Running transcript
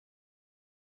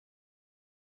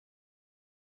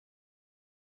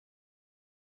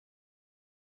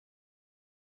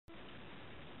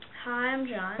Hi, I'm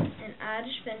John, and I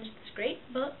just finished this great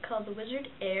book called The Wizard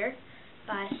Heir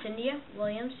by Cynthia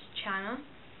Williams China,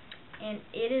 and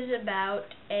it is about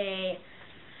a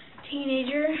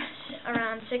teenager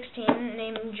around 16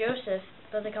 named Joseph,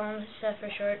 but they call him Seth for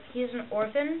short. He's an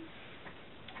orphan,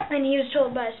 and he was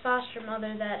told by his foster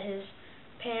mother that his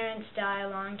parents died a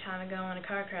long time ago in a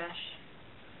car crash.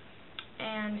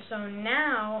 And so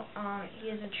now he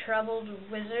is a troubled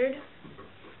wizard,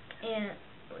 and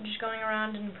just going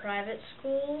around in private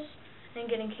schools and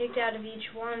getting kicked out of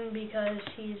each one because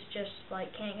he's just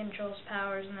can't control his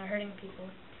powers and they're hurting people.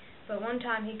 But one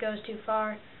time he goes too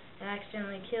far and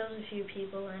accidentally kills a few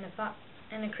people in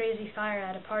a crazy fire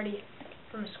at a party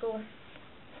from a school.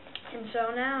 And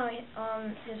so now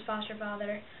his foster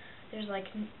father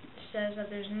says that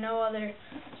there's no other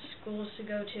schools to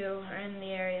go to in the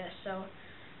area. So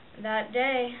that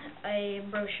day a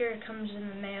brochure comes in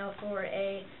the mail for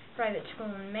a private school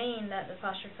in Maine that the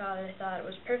foster father thought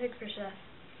was perfect for Seth.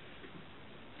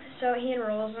 So he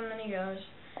enrolls him and he goes,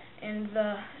 and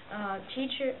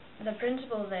the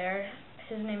principal there,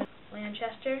 his name is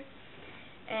Lanchester,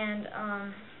 and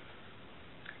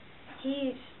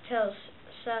he tells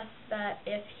Seth that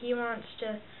if he wants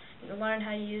to learn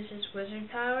how to use his wizard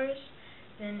powers,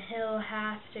 then he'll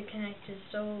have to connect his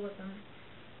soul with him.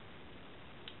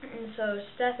 And so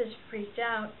Seth is freaked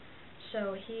out,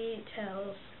 so he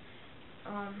tells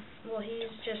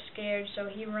he's just scared, so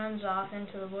he runs off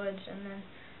into the woods, and then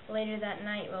later that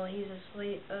night while he's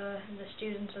asleep, the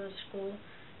students of the school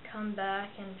come back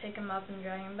and pick him up and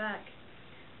drag him back.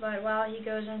 But while he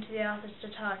goes into the office to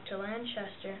talk to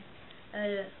Lanchester,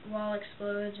 a wall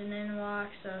explodes, and in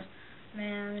walks a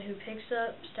man who picks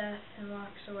up Steph and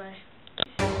walks away.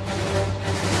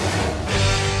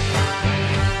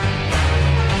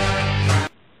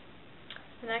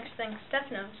 The next thing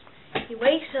Steph knows, he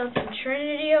wakes up in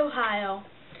Trinity, Ohio,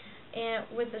 and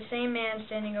with the same man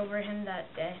standing over him that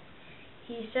day.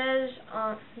 He says,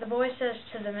 the boy says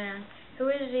to the man, "Who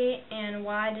is he and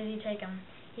why did he take him?"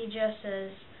 He just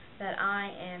says that "I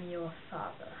am your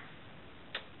father."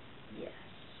 Yes.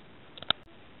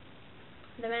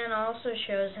 The man also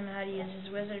shows him how to use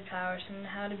his wizard powers and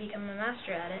how to become a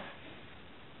master at it.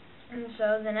 And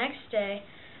so the next day,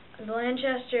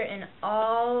 Lanchester and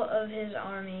all of his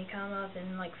army come up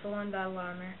in full-on battle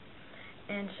armor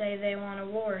and say they want a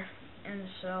war. And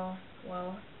so,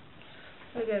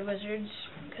 the good wizards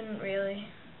couldn't really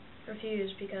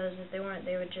refuse, because if they weren't,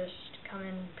 they would just come in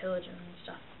and pillage them and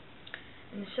stuff.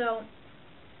 And so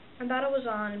the battle was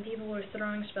on, and people were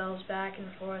throwing spells back and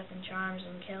forth and charms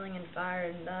and killing and fire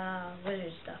and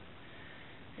wizard stuff.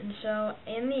 And so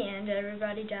in the end,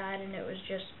 everybody died, and it was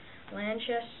just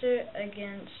Lanchester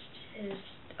against his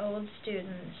old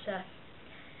student, Seth.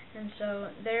 And so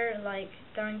they're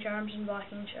throwing charms and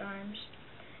blocking charms.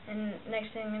 And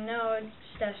next thing you know,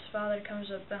 Steph's father comes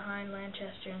up behind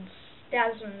Lanchester and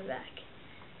stabs him in the back.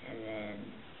 And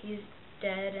then he's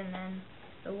dead, and then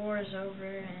the war is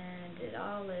over, and it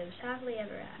all lives happily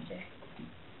ever after.